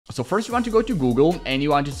So first you want to go to Google and you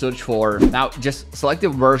want to search for, now just select the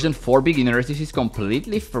version for beginners. This is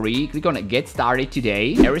completely free. Click on get started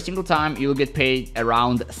today. Every single time you'll get paid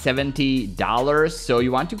around $70. So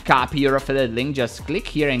you want to copy your affiliate link, just click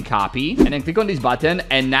here and copy, and then click on this button.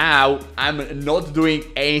 And now I'm not doing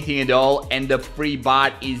anything at all, and the free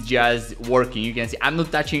bot is just working. You can see I'm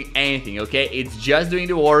not touching anything, okay? It's just doing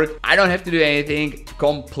the work. I don't have to do anything.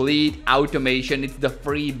 Complete automation. It's the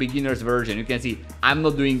free beginners version. You can see I'm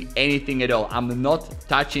not doing anything at all. I'm not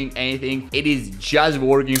touching anything. It is just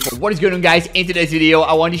working. What is going on, guys? In today's video,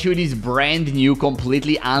 I want to show you this brand new,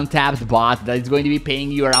 completely untapped bot that is going to be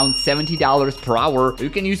paying you around $70 per hour. You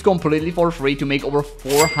can use completely for free to make over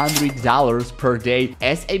 $400 per day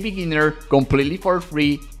as a beginner, completely for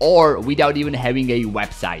free or without even having a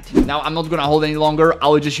website. Now, I'm not gonna hold any longer. I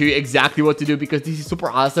will just show you exactly what to do because this is super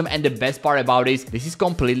awesome, and the best part about it is this is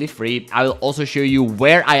completely free. I will also show you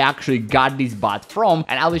where I actually got this bot from,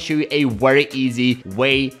 and I will show you a very easy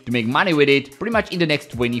way to make money with it pretty much in the next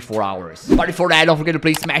 24 hours. But before that, don't forget to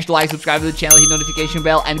please smash the like, subscribe to the channel, hit the notification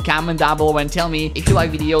bell, and comment down below and tell me if you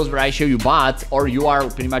like videos where I show you bots or you are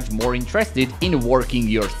pretty much more interested in working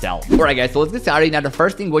yourself. Alright guys, so let's get started. Now the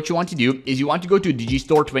first thing what you want to do is you want to go to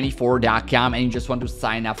digistore24.com and you just want to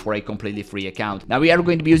sign up for a completely free account. Now we are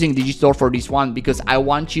going to be using Digistore for this one because I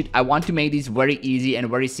want to make this very easy and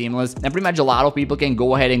very seamless. And pretty much a lot of people can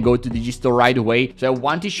go ahead and go to Digistore right away. So I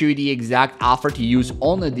want to show you the exact offer to use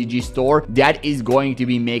on the Digistore that is going to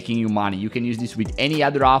be making you money. You can use this with any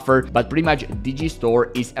other offer, but pretty much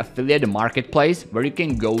Digistore is affiliate marketplace where you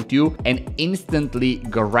can go to and instantly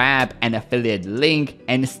grab an affiliate link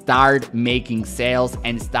and start making sales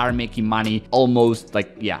and start making money almost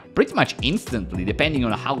like, yeah, pretty much instantly, depending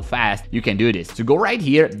on how fast you can do this. So go right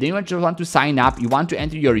here, then you just want to sign up. You want to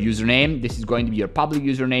enter your username. This is going to be your public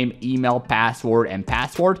username, email, password, and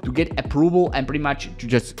password. To get approval and pretty much to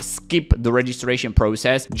just skip the registration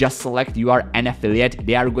process, just select you are an affiliate.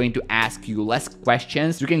 They are going to ask you less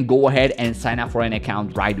questions. You can go ahead and sign up for an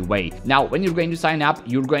account right away. Now, when you're going to sign up,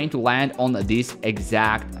 you're going to land on this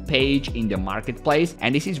exact page in the marketplace,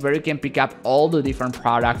 and this is where you can pick up all the different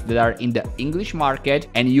products that are in the English market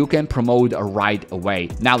and you can promote right away.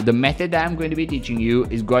 Now, the method that I'm going to be teaching you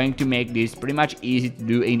is going to make this pretty much easy to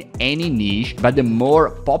do in any niche, but the more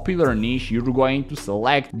popular niche you're going to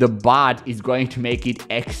select, the bot is going to make it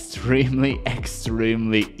extremely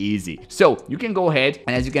easy. So you can go ahead,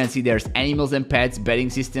 and as you can see, there's animals and pets, betting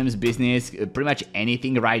systems, business, pretty much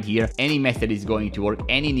anything right here. Any method is going to work,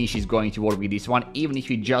 any niche is going to work with this one. Even if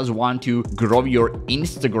you just want to grow your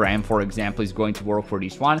Instagram, for example, is going to work for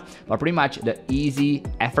this one. But pretty much the easy,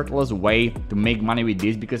 effortless way to make money with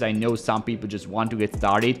this, because I know some people just want to get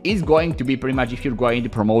started, is going to be pretty much if you're going to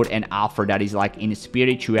promote an offer that is like in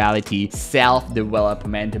spirituality,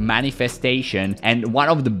 self-development, manifestation, and one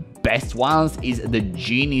of the best ones is the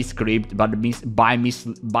Genie script, but by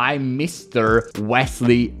Mr.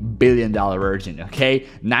 Wesley billion-dollar version, okay?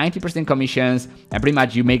 90% commissions, and pretty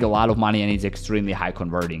much you make a lot of money, and it's extremely high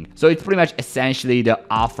converting. So it's pretty much essentially the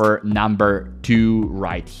offer number 2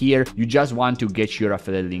 right here. You just want to get your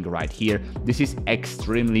affiliate link right here. This is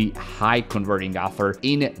extremely high converting offer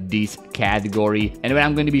in this category, and when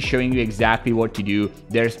I'm going to be showing you exactly what to do,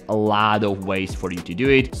 there's a lot of ways for you to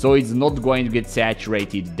do it, so it's not going to get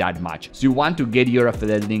saturated that much. So you want to get your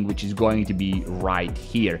affiliate link, which is going to be right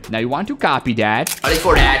here. Now you want to copy that. But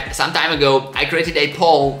before that, some time ago, I created a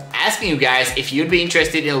poll asking you guys if you'd be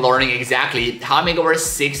interested in learning exactly how to make over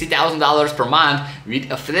 $60,000 per month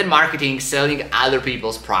with affiliate marketing selling other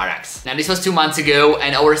people's products. Now this was 2 months ago,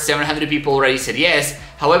 and over 700 people already said yes.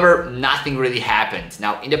 However, nothing really happened.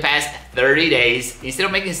 Now, in the past 30 days, instead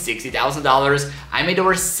of making $60,000, I made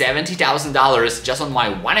over $70,000 just on my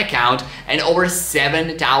one account and over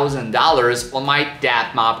 $7,000 on my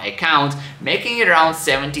TapMap account, making it around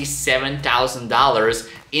 $77,000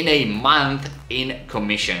 in a month in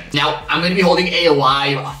commission. Now, I'm going to be holding a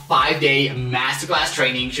live 5-day masterclass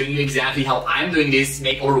training showing you exactly how I'm doing this,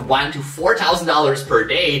 make over $1,000 to $4,000 per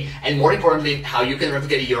day, and more importantly, how you can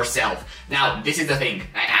replicate it yourself. Now, this is the thing.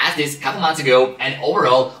 I asked this a couple months ago, and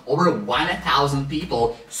overall, over 1,000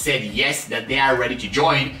 people said yes, that they are ready to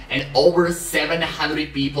join, and over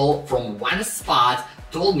 700 people from one spot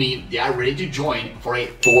told me they are ready to join for a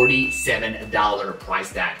 $47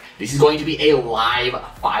 price tag. This is going to be a live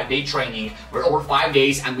 5-day training where For over 5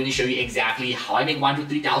 days, I'm going to show you exactly how I make $1,000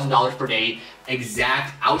 to $3,000 per day,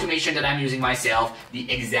 exact automation that I'm using myself,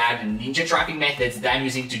 the exact ninja tracking methods that I'm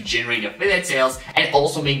using to generate affiliate sales, and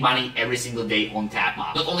also make money every single day on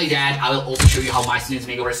TapMob. Not only that, I will also show you how my students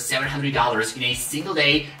make over $700 in a single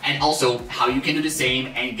day, and also how you can do the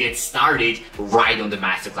same and get started right on the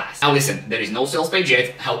masterclass. Now listen, there is no sales page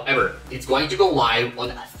yet. However, it's going to go live on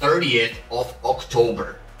 30th of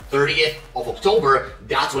October. 30th of October,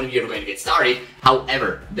 that's when we are going to get started.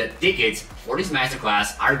 However, the tickets for this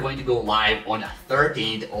masterclass are going to go live on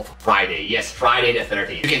 13th of Friday. Yes, Friday the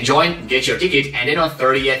 13th. You can join, get your ticket, and then on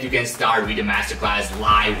 30th, you can start with the masterclass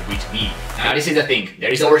live with me. Now, this is the thing.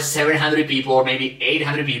 There is over 700 people, or maybe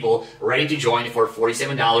 800 people ready to join for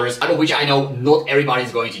 $47, out of which I know not everybody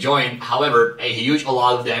is going to join. However, a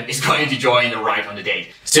lot of them is going to join right on the date.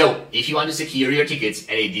 So, if you want to secure your tickets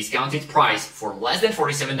at a discounted price for less than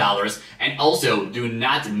 $47, and also do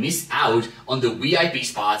not miss out on the VIP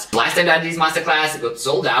spots. Last time that this masterclass got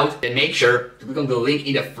sold out, then make sure to click on the link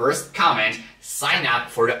in the first comment, sign up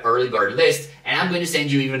for the early bird list, and I'm going to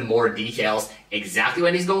send you even more details, exactly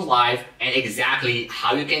when this goes live and exactly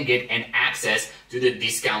how you can get an access to the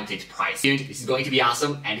discounted price. This is going to be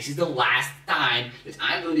awesome, and this is the last time that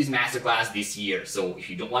I'm doing this masterclass this year. So if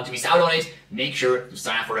you don't want to miss out on it, make sure to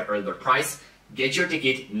sign up for the early bird price. Get your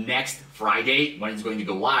ticket next Friday when it's going to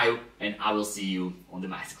go live, and I will see you on the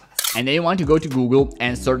masterclass. And then you want to go to Google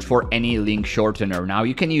and search for any link shortener. Now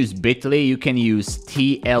you can use Bit.ly, you can use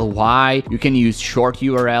TLY, you can use short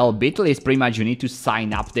URL. Bit.ly is pretty much you need to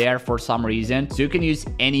sign up there for some reason. So you can use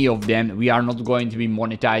any of them. We are not going to be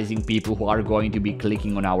monetizing people who are going to be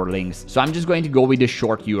clicking on our links. So I'm just going to go with the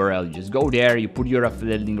short URL. You just go there, you put your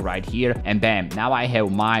affiliate link right here, and bam, now I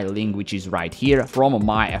have my link which is right here from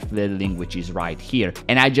my affiliate link which is right here.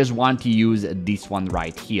 And I just want to use this one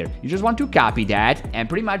right here. You just want to copy that, and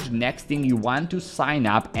pretty much next thing you want to sign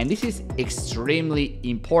up, and this is extremely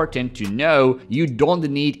important to know, you don't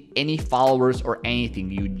need any followers or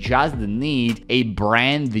anything. You just need a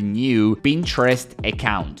brand new Pinterest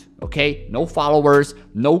account. Okay, no followers,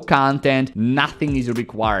 no content, nothing is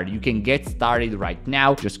required. You can get started right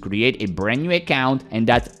now. Just create a brand new account, and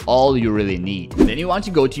that's all you really need. Then you want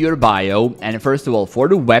to go to your bio, and first of all, for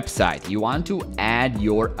the website, you want to add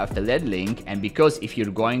your affiliate link. And because if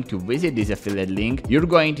you're going to visit this affiliate link, you're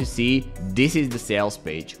going to see this is the sales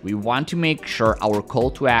page. We want to make sure our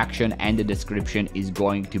call to action and the description is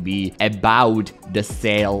going to be about the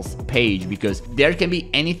sales page, because there can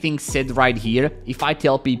be anything said right here. If I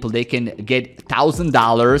tell people they can get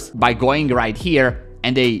 $1,000 by going right here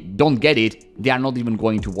and they don't get it, they are not even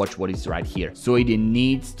going to watch what is right here. So it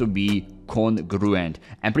needs to be congruent.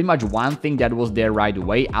 And pretty much one thing that was there right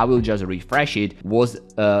away, I will just refresh it, was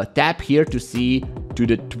tap here to see to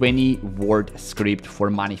the 20-word script for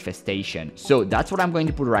manifestation. So that's what I'm going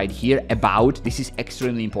to put right here about. This is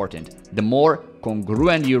extremely important. The more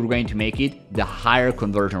congruent you're going to make it, the higher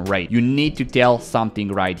conversion rate. You need to tell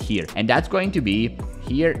something right here. And that's going to be,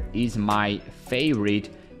 here is my favorite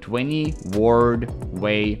 20-word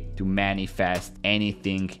way to manifest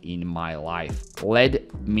anything in my life.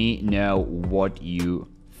 Let me know what you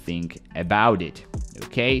think about it.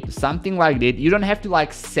 Okay, something like that. You don't have to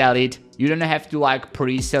like sell it. You don't have to like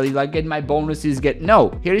pre-sell it, like get my bonuses,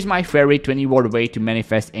 no. Here is my favorite 20-word way to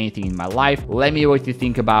manifest anything in my life. Let me know what you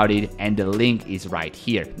think about it, and the link is right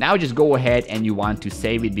here. Now just go ahead and you want to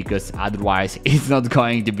save it, because otherwise it's not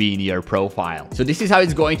going to be in your profile. So this is how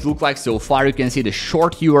it's going to look like so far. You can see the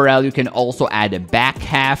short URL. You can also add a back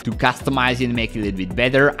half to customize it and make it a little bit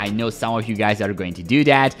better. I know some of you guys are going to do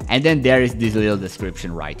that. And then there is this little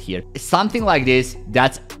description right here. Something like this,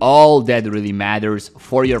 that's all that really matters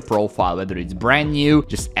for your profile. Whether it's brand new,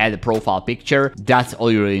 just add a profile picture. That's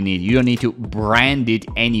all you really need. You don't need to brand it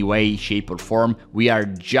any way, shape, or form. We are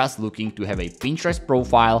just looking to have a Pinterest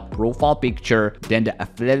profile picture, then the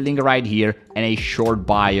affiliate link right here, and a short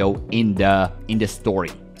bio in the story.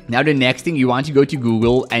 Now the next thing, you want to go to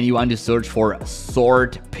Google and you want to search for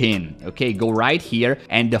sort pin. Okay, go right here,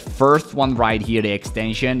 and the first one right here, the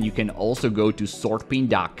extension, you can also go to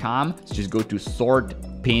sortpin.com. So just go to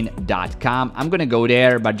sortpin.com. I'm gonna go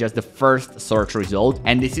there, but just the first search result.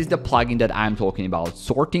 And this is the plugin that I'm talking about,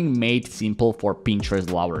 Sorting Made Simple for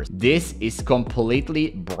Pinterest Lovers. This is completely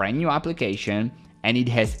brand new application. and it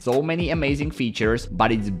has so many amazing features,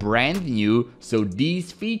 but it's brand new, so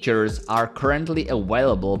these features are currently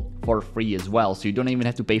available for free as well, so you don't even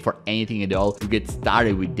have to pay for anything at all to get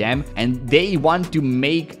started with them. And they want to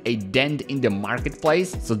make a dent in the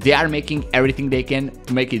marketplace, so they are making everything they can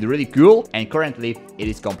to make it really cool, and currently it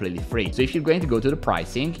is completely free. So if you're going to go to the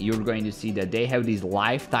pricing, you're going to see that they have this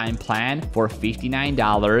lifetime plan for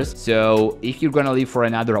 $59. So if you're gonna live for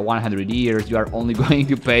another 100 years, you are only going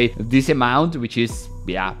to pay this amount, which is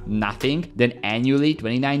nothing. Then annually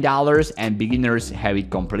 $29, and beginners have it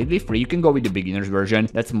completely free. You can go with the beginners version,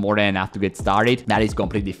 that's more than enough to get started. That is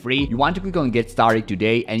completely free. You want to click on get started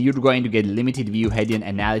today, and you're going to get limited view hidden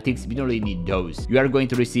analytics. We don't really need those. You are going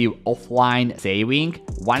to receive offline saving,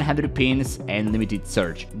 100 pins, and limited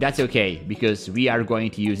search. That's okay, because we are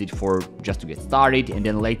going to use it for just to get started, and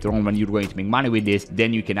then later on when you're going to make money with this,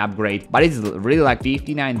 then you can upgrade. But it's really like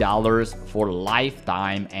 $59 for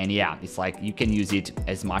lifetime, and yeah, it's like you can use it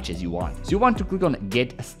as much as you want. So you want to click on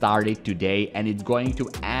get started today, and it's going to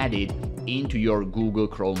add it into your Google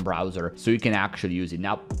Chrome browser so you can actually use it.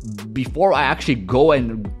 Now, before I actually go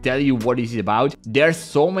and tell you what is it about, there's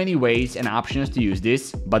so many ways and options to use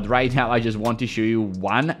this, but right now I just want to show you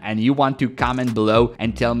one, and you want to comment below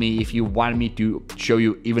and tell me if you want me to show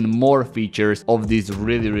you even more features of this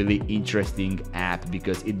really interesting app,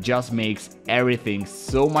 because it just makes everything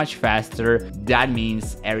so much faster. That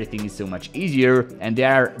means everything is so much easier, and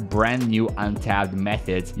there are brand new untapped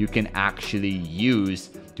methods you can actually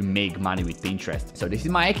use to make money with Pinterest. So this is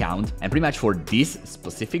my account, and pretty much for this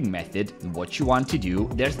specific method, what you want to do,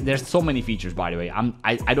 there's so many features, by the way.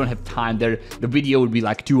 I don't have time there. The video would be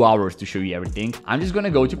like 2 hours to show you everything. I'm just gonna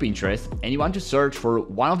go to Pinterest, and you want to search for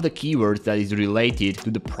one of the keywords that is related to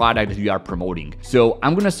the product that you are promoting. So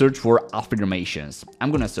I'm gonna search for affirmations.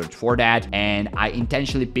 I'm gonna search for that, and I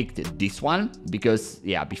intentionally picked this one because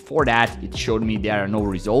before that it showed me there are no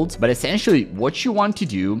results. But essentially what you want to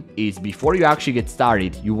do is, before you actually get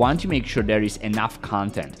started, you want to make sure there is enough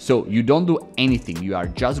content. So you don't do anything. You are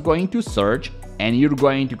just going to search, and you're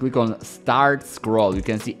going to click on start scroll. You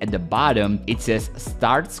can see at the bottom it says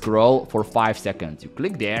start scroll for 5 seconds. You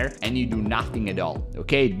click there and you do nothing at all.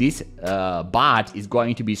 Okay, this bot is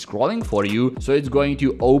going to be scrolling for you, so it's going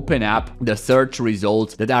to open up the search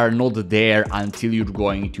results that are not there until you're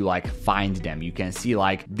going to like find them. You can see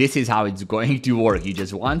like this is how it's going to work. You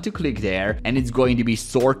just want to click there, and it's going to be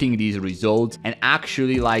sorting these results and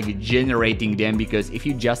actually like generating them, because if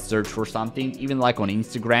you just search for something, even like on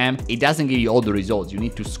Instagram, it doesn't give you all the results. You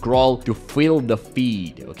need to scroll to fill the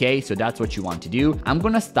feed. Okay, so that's what you want to do. I'm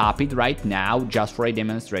gonna stop it right now just for a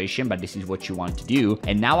demonstration, but this is what you want to do.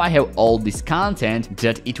 And now I have all this content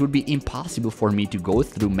that it would be impossible for me to go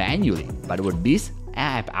through manually. But what this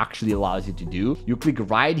app actually allows you to do, you click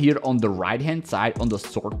right here on the right hand side on the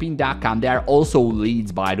sortpin.com. There are also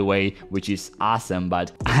leads, by the way, which is awesome,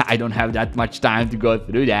 but I don't have that much time to go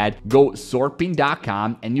through that. Go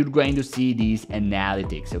sortpin.com, and you're going to see these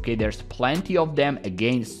analytics. Okay, there's plenty of them.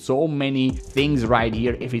 Again, so many things right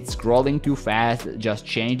here. If it's scrolling too fast, just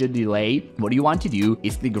change the delay. What you want to do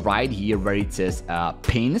is click right here where it says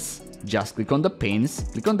pins. Just click on the pins,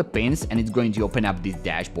 and it's going to open up this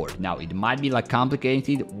dashboard. Now it might be like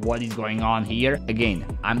complicated what is going on here. Again,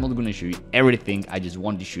 I'm not going to show you everything. I just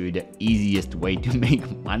want to show you the easiest way to make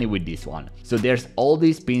money with this one. So there's all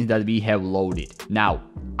these pins that we have loaded. Now,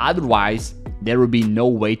 otherwise, there will be no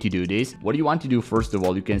way to do this. What you want to do, first of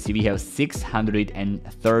all, you can see we have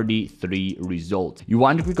 633 results. You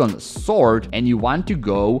want to click on sort, and you want to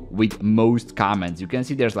go with most comments. You can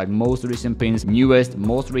see there's like most recent pins, newest,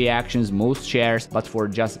 most reactions, most shares. But for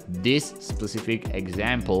just this specific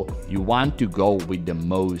example, you want to go with the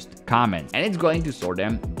most comments, and it's going to sort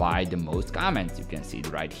them by the most comments. You can see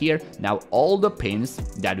it right here. Now all the pins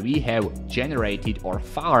that we have generated or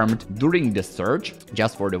farmed during the search,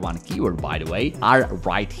 just for the one keyword, by the way, are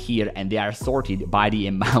right here, and they are sorted by the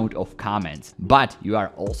amount of comments. But you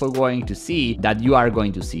are also going to see that you are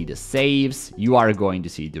going to see the saves, you are going to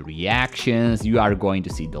see the reactions, you are going to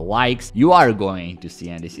see the likes, you are going to see,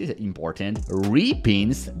 and this is important,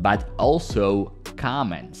 repins, but also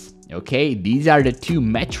comments. Okay, these are the two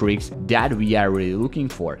metrics that we are really looking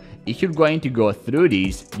for. If you're going to go through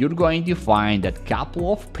these, you're going to find that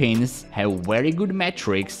couple of pins have very good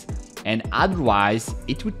metrics, and otherwise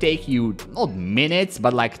it would take you not minutes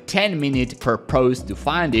but like 10 minutes per post to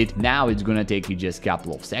find it. Now it's gonna take you just a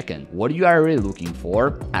couple of seconds. What you are really looking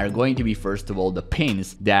for are going to be, first of all, the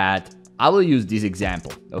pins that I will use this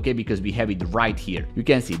example, okay, because we have it right here. You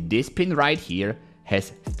can see this pin right here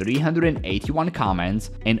has 381 comments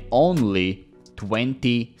and only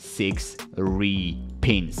 26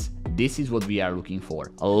 pins. This is what we are looking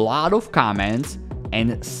for. A lot of comments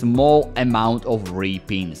and small amount of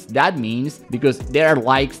repins. That means because there are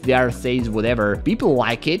likes, there are saves, whatever, people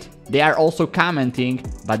like it, they are also commenting,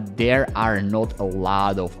 but there are not a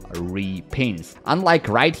lot of repins. Unlike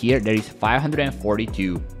right here, there is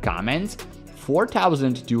 542 comments,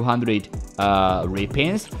 4,200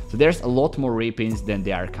 repins, so there's a lot more repins than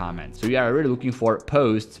there are comments. So we are really looking for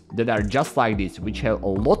posts that are just like this, which have a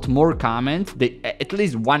lot more comments, at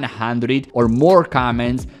least 100 or more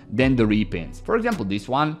comments than the repins. For example, this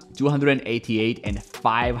one, 288 and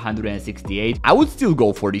 568. I would still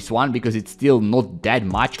go for this one because it's still not that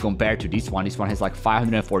much compared to this one. This one has like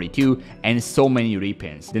 542 and so many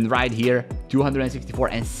repins. Then right here, 264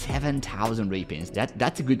 and 7,000 repins.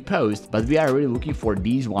 That's a good post, but we are really looking for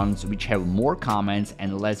these ones which have more comments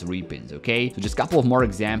and less repins, okay? So just a couple of more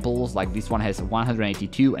examples, like this one has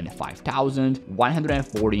 182 and 5,000,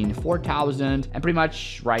 114, 4,000, and pretty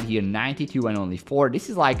much right here 92 and only 4. This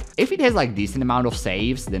is like, if it has like decent amount of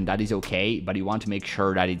saves, then that is okay, but you want to make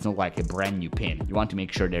sure that it's not like a brand new pin. You want to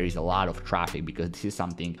make sure there is a lot of traffic, because this is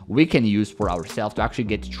something we can use for ourselves to actually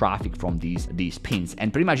get traffic from these pins.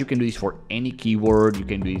 And pretty much you can do this for any keyword, you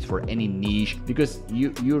can do this for any niche, because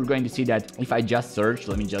you're going to see that if I just search,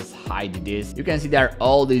 let me just hide this, you can see there are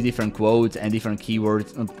all these different quotes and different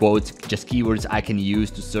keywords, not quotes, just keywords I can use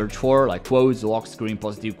to search for, like quotes, lock screen,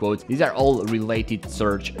 positive quotes. These are all related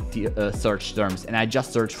search terms, and I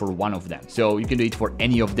just searched for one of them. So you can do it for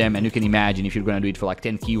any of them, and you can imagine if you're going to do it for like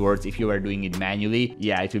 10 keywords, if you were doing it manually,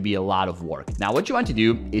 yeah, it would be a lot of work. Now what you want to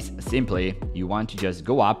do is simply, you want to just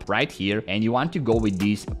go up right here, and you want to go with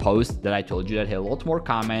these posts that I told you that have a lot more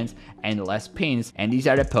comments and less pins, and these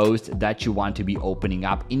are the posts that you want to be opening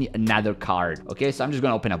up in another card. Okay, so I'm just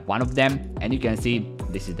going to open up one of them, and you can see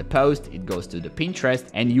this is the post, it goes to the Pinterest,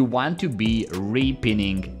 and you want to be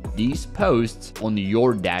repinning these posts on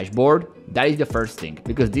your dashboard. That is the first thing,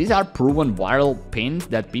 because these are proven viral pins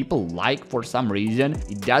that people like for some reason.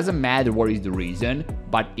 It doesn't matter what is the reason,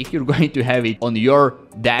 but if you're going to have it on your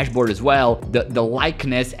dashboard as well, the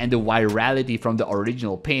likeness and the virality from the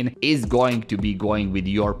original pin is going to be going with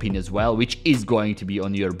your pin as well, which is going to be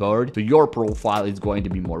on your board. So your profile is going to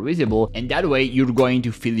be more visible, and that way you're going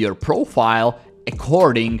to fill your profile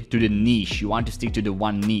according to the niche. You want to stick to the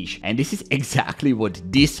one niche, and this is exactly what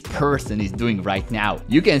this person is doing right now.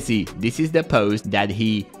 You can see this is the post that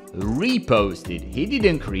he reposted. He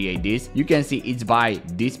didn't create this. You can see it's by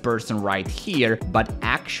this person right here, but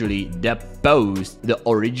actually the post, the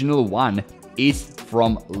original one, is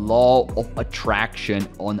from Law of Attraction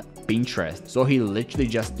on Pinterest. So he literally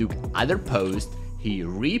just took other posts, he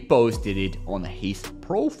reposted it on his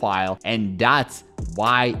profile, and that's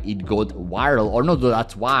why it got viral. Or not,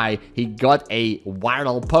 that's why he got a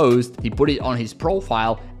viral post. He put it on his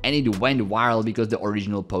profile and it went viral because the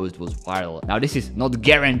original post was viral. Now this is not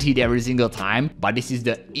guaranteed every single time, but this is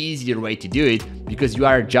the easier way to do it, because you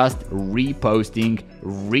are just reposting,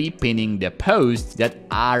 repinning the posts that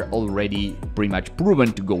are already pretty much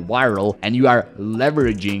proven to go viral, and you are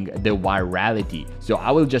leveraging the virality. So I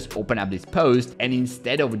will just open up this post, and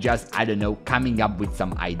instead of just, I don't know, coming up with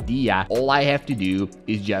some idea, all I have to do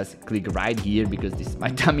is just click right here, because this is my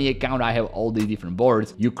dummy account. I have all these different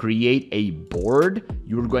boards. You create a board,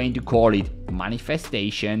 you're going to call it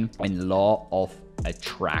Manifestation and Law of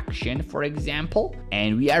Attraction, for example,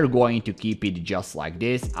 and we are going to keep it just like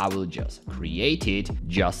this. I will just create it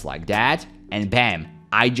just like that, and bam,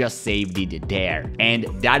 I just saved it there. And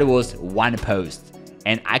that was one post.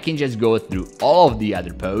 And I can just go through all of the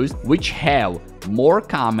other posts which have more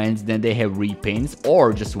comments than they have repins,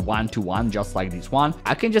 or just one-to-one, just like this one.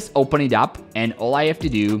 I can just open it up, and all I have to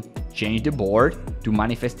do, change the board to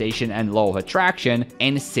Manifestation and Law of Attraction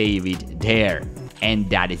and save it there. And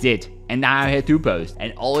that is it. And now I have two posts,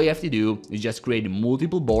 and all you have to do is just create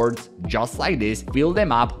multiple boards just like this, fill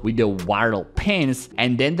them up with the viral pins,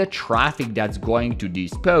 and then the traffic that's going to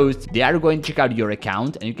these posts, they are going to check out your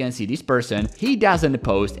account, and you can see this person, he doesn't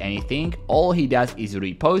post anything, all he does is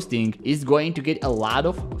reposting, is going to get a lot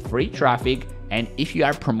of free traffic. And if you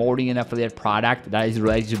are promoting an affiliate product that is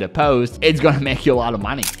related to the post, it's gonna make you a lot of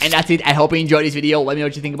money. And that's it. I hope you enjoyed this video. Let me know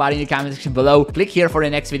what you think about it in the comment section below. Click here for the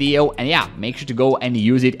next video. And yeah, make sure to go and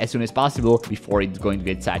use it as soon as possible before it's going to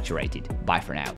get saturated. Bye for now.